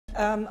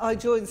I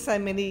join so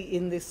many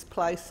in this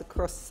place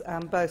across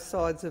both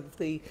sides of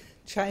the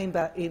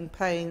chamber in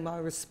paying my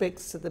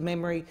respects to the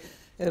memory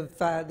of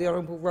the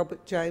Honourable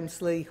Robert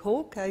James Lee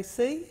Hawke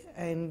AC,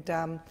 and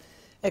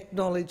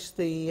acknowledge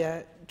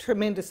the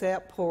tremendous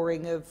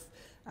outpouring of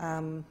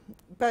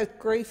both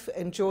grief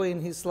and joy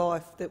in his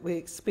life that we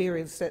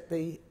experienced at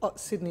the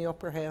Sydney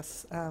Opera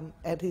House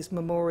at his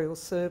memorial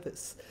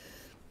service.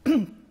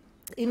 In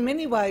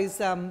many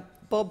ways,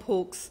 Bob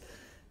Hawke's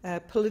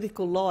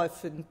political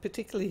life, and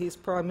particularly his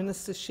prime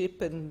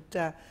ministership and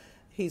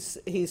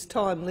his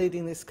time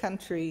leading this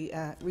country,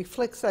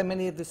 reflects so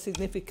many of the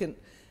significant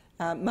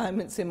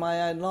moments in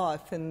my own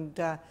life. And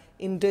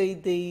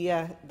indeed, the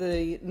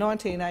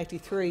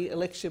 1983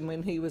 election,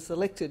 when he was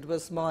elected,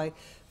 was my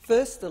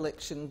first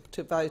election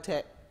to vote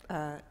at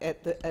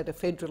a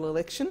federal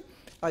election.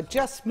 I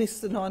just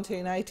missed the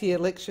 1980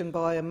 election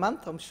by a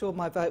month. I'm sure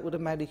my vote would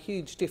have made a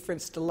huge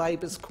difference to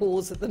Labor's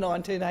cause at the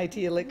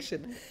 1980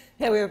 election.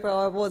 However,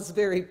 I was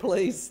very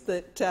pleased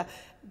that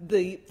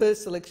the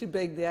first election,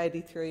 being the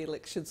 83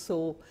 election,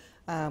 saw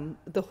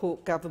the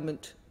Hawke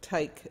government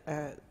take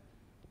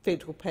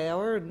federal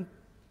power and,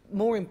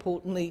 more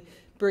importantly,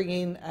 bring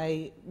in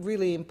a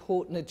really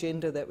important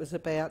agenda that was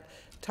about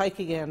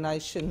taking our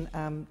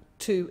nation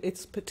to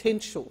its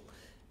potential.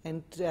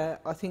 And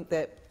I think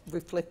that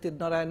reflected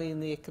not only in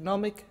the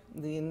economic,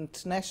 the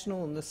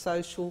international and the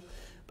social,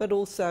 but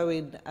also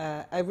in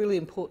a really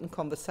important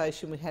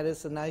conversation we had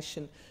as a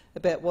nation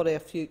about what our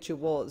future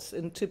was.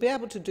 And to be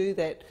able to do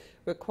that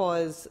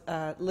requires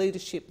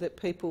leadership that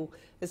people,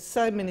 as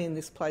so many in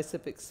this place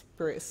have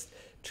expressed,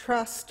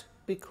 trust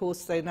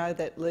because they know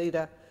that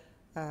leader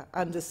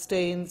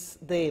understands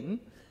them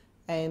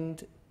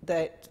and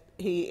that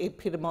he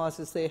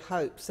epitomises their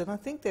hopes. And I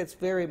think that's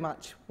very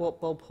much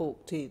what Bob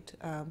Hawke did.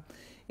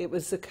 It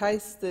was the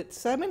case that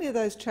so many of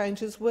those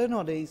changes were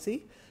not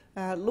easy.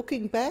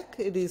 Looking back,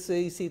 it is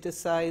easy to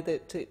say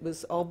that it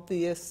was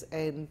obvious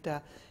and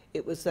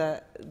it was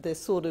the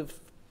sort of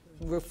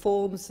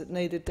reforms that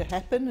needed to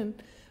happen,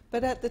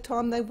 but at the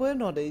time they were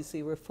not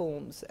easy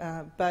reforms,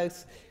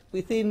 both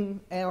within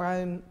our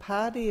own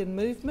party and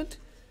movement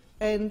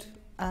and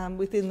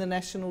within the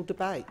national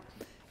debate.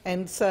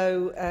 And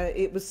so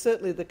it was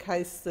certainly the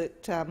case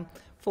that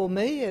for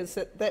me, as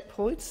at that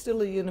point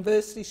still a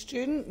university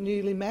student,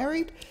 newly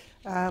married,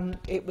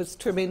 it was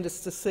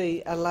tremendous to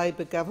see a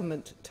Labor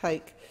government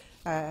take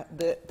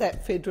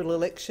that federal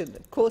election.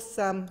 Of course,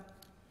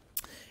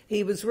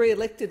 he was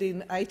re-elected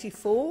in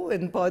 '84,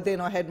 and by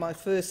then I had my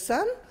first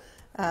son,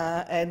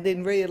 and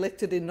then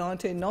re-elected in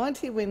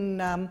 1990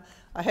 when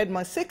I had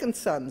my second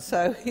son.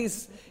 So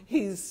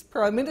his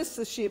prime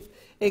ministership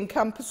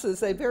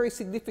encompasses a very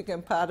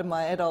significant part of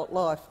my adult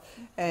life.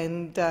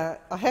 And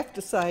I have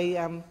to say,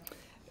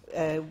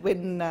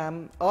 when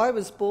I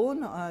was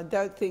born,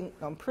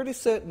 I'm pretty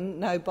certain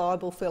no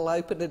Bible fell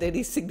open at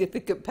any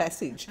significant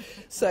passage.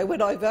 So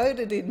when I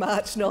voted in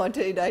March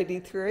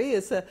 1983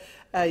 as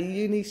a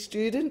uni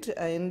student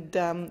and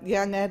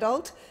young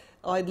adult,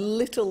 I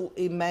little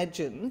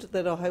imagined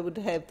that I would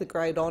have the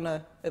great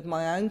honour of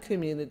my own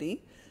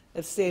community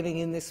of standing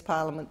in this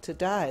parliament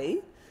today,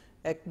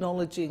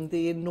 acknowledging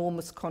the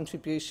enormous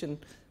contribution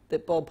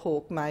that Bob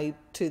Hawke made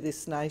to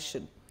this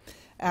nation.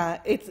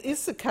 It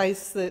is the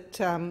case that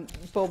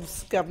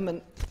Bob's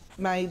government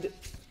made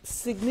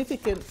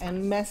significant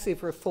and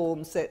massive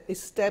reforms that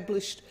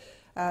established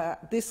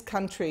this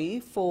country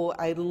for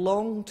a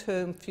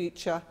long-term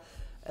future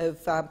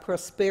of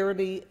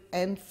prosperity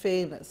and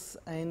fairness.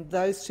 And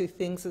those two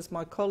things, as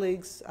my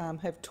colleagues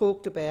have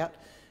talked about,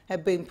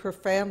 have been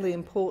profoundly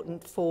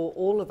important for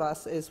all of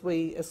us as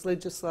we, as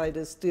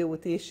legislators, deal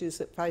with the issues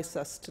that face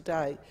us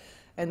today.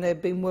 And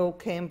they've been well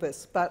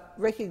canvassed. But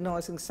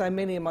recognising so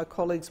many of my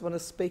colleagues want to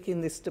speak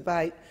in this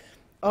debate,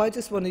 I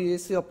just want to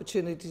use the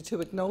opportunity to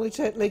acknowledge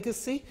that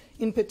legacy,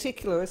 in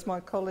particular, as my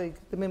colleague,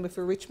 the member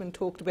for Richmond,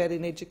 talked about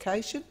in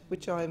education,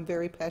 which I am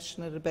very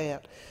passionate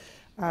about.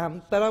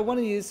 But I want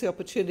to use the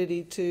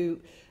opportunity to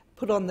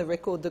put on the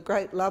record the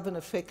great love and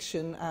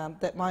affection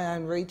that my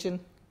own region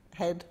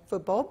had for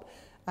Bob,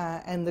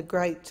 and the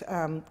great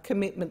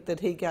commitment that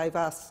he gave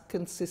us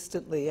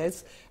consistently.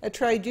 As a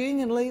trade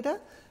union leader,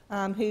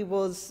 he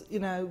was,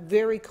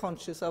 very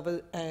conscious of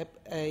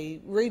a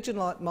region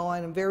like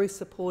mine and very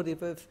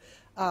supportive of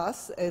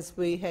us as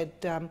we had,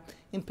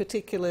 in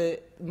particular,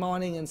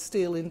 mining and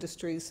steel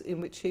industries in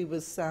which he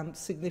was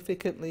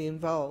significantly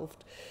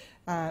involved.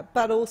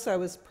 But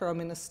also as Prime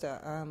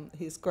Minister,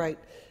 his great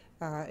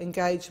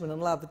engagement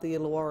and love of the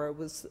Illawarra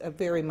was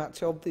very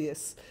much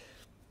obvious.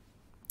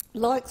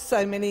 Like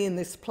so many in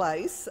this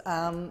place,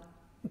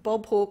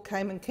 Bob Hawke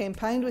came and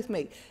campaigned with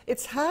me.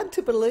 It's hard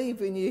to believe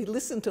when you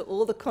listen to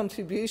all the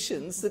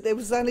contributions that there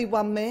was only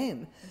one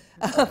man.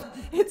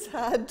 It's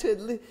hard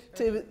to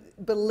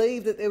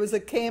believe that there was a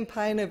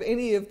campaign of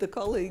any of the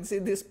colleagues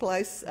in this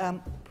place,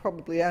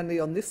 probably only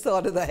on this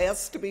side of the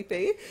house to be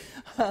fair,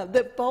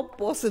 that Bob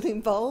wasn't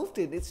involved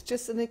in. It's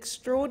just an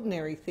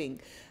extraordinary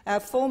thing. Our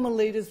former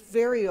leaders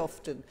very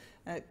often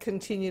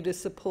continue to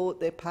support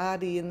their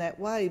party in that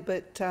way.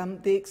 But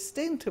the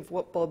extent of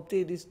what Bob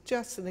did is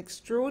just an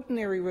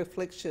extraordinary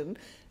reflection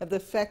of the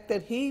fact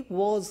that he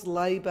was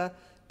Labor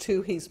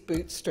to his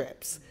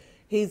bootstraps.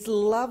 His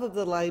love of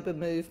the Labor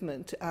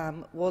movement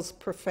was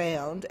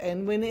profound,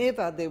 and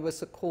whenever there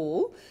was a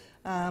call,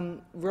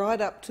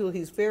 right up till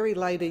his very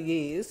later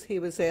years, he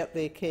was out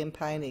there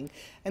campaigning.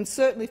 And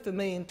certainly for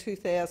me in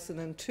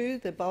 2002,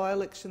 the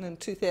by-election in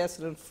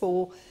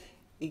 2004,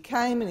 he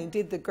came and he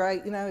did the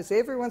great, as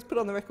everyone's put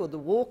on the record, the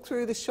walk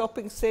through the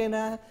shopping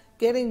centre,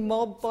 getting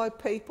mobbed by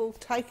people,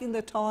 taking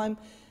the time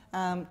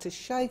to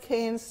shake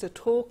hands, to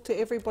talk to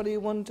everybody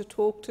who wanted to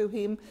talk to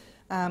him,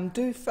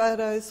 do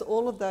photos,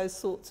 all of those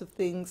sorts of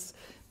things,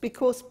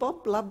 because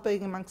Bob loved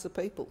being amongst the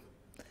people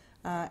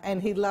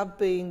and he loved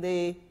being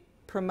there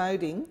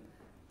promoting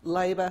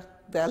Labor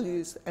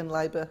values and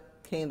Labor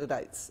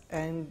candidates,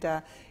 and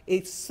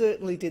he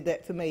certainly did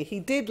that for me. He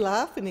did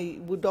laugh, and he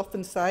would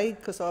often say,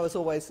 because I was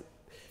always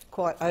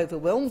quite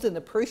overwhelmed and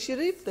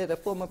appreciative that a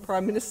former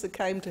Prime Minister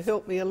came to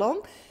help me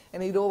along,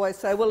 and he'd always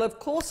say, well, of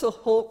course a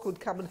hawk would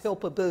come and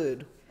help a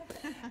bird.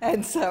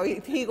 And so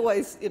he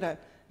always,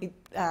 he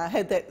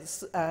had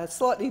that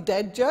slightly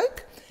dad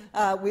joke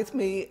with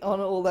me on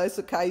all those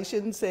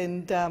occasions,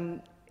 and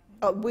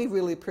we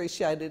really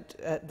appreciated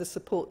the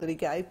support that he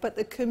gave. But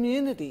the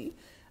community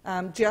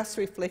just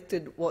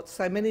reflected what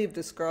so many have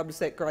described as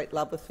that great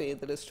love affair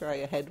that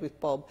Australia had with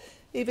Bob.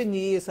 Even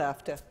years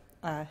after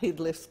he'd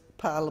left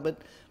Parliament,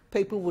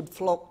 people would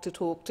flock to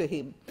talk to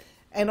him.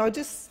 And I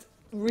just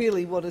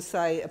really want to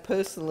say a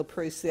personal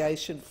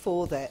appreciation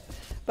for that.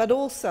 But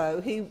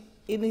also,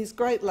 in his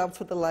great love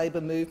for the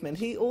Labor movement,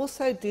 he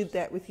also did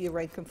that with your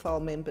rank-and-file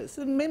members.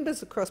 And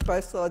members across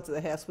both sides of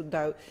the House would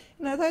know,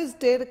 those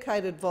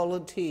dedicated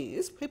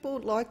volunteers, people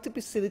would like to be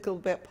cynical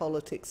about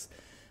politics.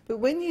 But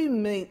when you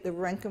meet the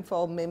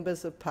rank-and-file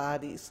members of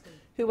parties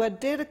who are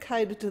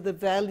dedicated to the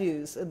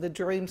values and the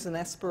dreams and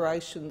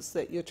aspirations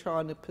that you're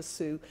trying to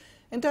pursue,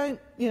 and don't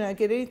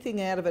get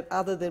anything out of it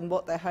other than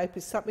what they hope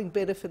is something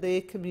better for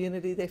their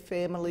community, their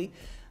family,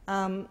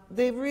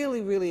 they're really,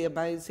 really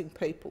amazing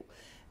people.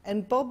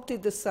 And Bob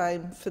did the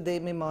same for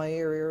them in my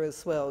area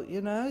as well.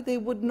 There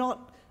would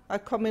not, I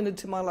commented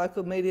to my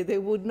local media, there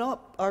would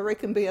not, I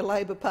reckon, be a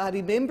Labor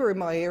Party member in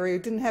my area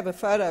who didn't have a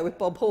photo with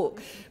Bob Hawke,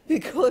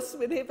 because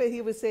whenever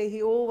he was there,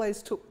 he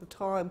always took the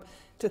time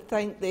to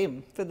thank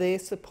them for their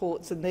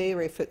supports and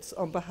their efforts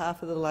on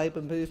behalf of the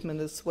Labor movement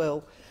as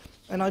well.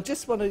 And I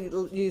just want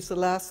to use the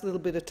last little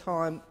bit of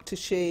time to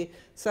share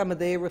some of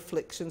their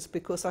reflections,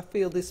 because I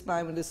feel this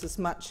moment is as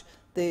much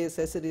theirs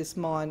as it is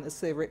mine as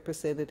their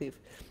representative.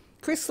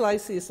 Chris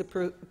Lacey is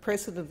the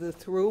president of the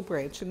Thirroul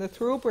branch, and the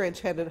Thirroul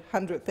branch had a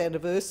 100th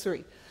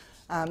anniversary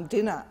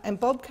dinner, and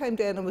Bob came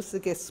down and was the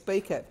guest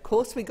speaker. Of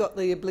course, we got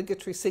the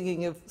obligatory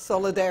singing of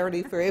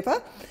Solidarity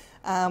Forever,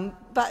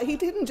 but he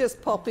didn't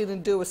just pop in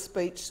and do a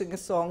speech, sing a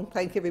song,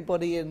 thank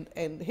everybody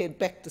and head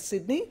back to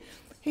Sydney.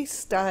 He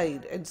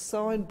stayed and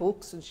signed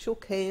books and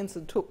shook hands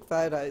and took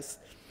photos.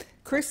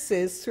 Chris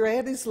says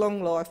throughout his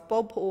long life,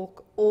 Bob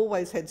Hawke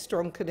always had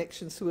strong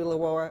connections to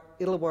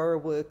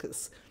Illawarra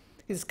workers.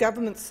 His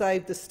government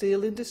saved the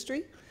steel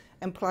industry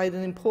and played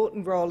an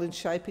important role in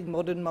shaping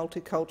modern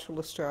multicultural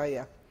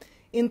Australia.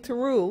 In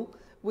Thirroul,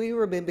 we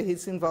remember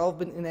his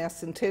involvement in our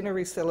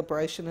centenary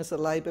celebration as a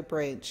Labor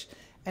branch,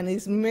 and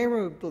his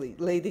memorably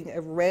leading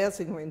a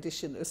rousing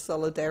rendition of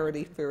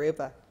Solidarity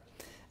Forever.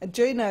 And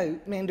Gino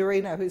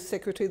Mandarino, who's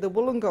secretary of the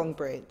Wollongong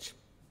branch,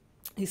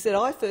 he said,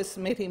 I first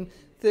met him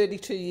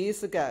 32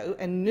 years ago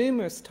and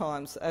numerous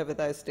times over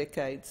those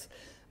decades.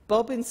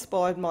 Bob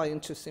inspired my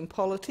interest in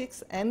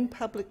politics and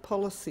public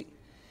policy.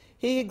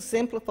 He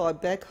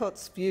exemplified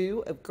Baghot's view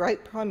of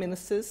great Prime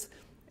Ministers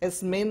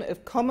as men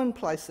of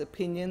commonplace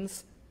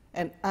opinions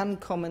and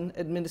uncommon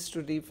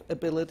administrative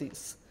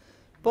abilities.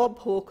 Bob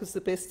Hawke was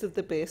the best of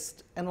the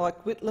best, and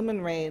like Whitlam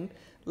and Rand,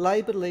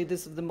 Labor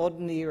leaders of the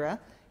modern era,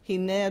 he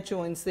now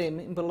joins them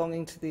in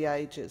belonging to the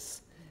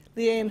ages.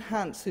 Leanne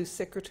Hunt, who's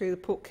secretary of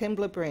the Port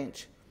Kembla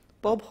branch.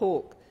 Bob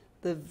Hawke,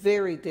 the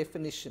very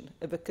definition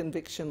of a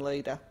conviction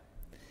leader.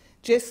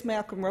 Jess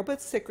Malcolm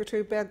Roberts,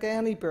 secretary of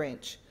Balgownie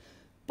branch.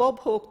 Bob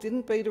Hawke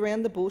didn't beat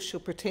around the bush or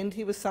pretend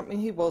he was something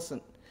he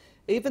wasn't.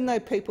 Even though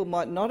people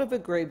might not have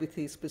agreed with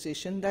his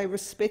position, they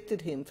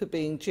respected him for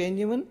being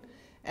genuine,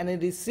 and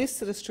it is this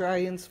that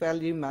Australians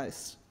value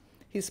most.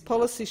 His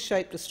policies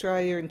shaped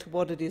Australia into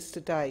what it is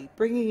today,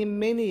 bringing in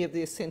many of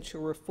the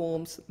essential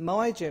reforms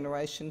my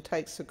generation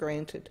takes for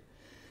granted.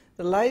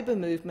 The Labor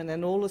movement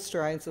and all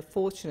Australians are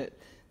fortunate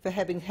for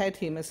having had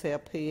him as our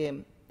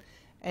PM.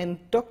 And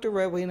Dr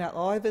Rowena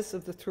Ivers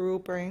of the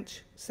Thirroul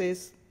branch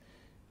says,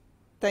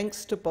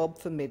 thanks to Bob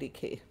for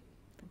Medicare,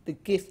 the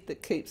gift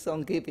that keeps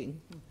on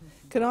giving.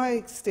 Can I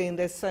extend,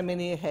 as so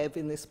many have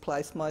in this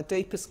place, my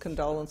deepest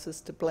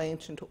condolences to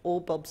Blanche and to all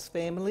Bob's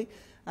family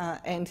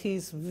and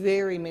his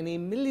very many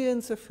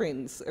millions of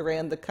friends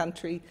around the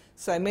country.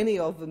 So many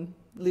of them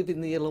live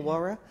in the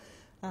Illawarra,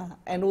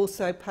 and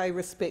also pay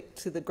respect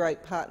to the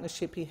great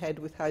partnership he had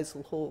with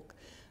Hazel Hawke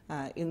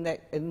in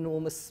that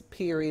enormous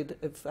period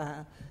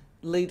of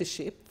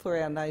leadership for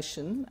our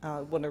nation.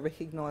 I want to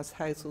recognise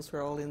Hazel's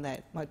role in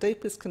that. My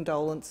deepest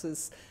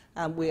condolences.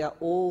 We are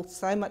all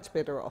so much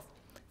better off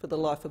for the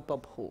life of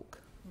Bob Hawke.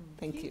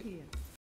 Thank you.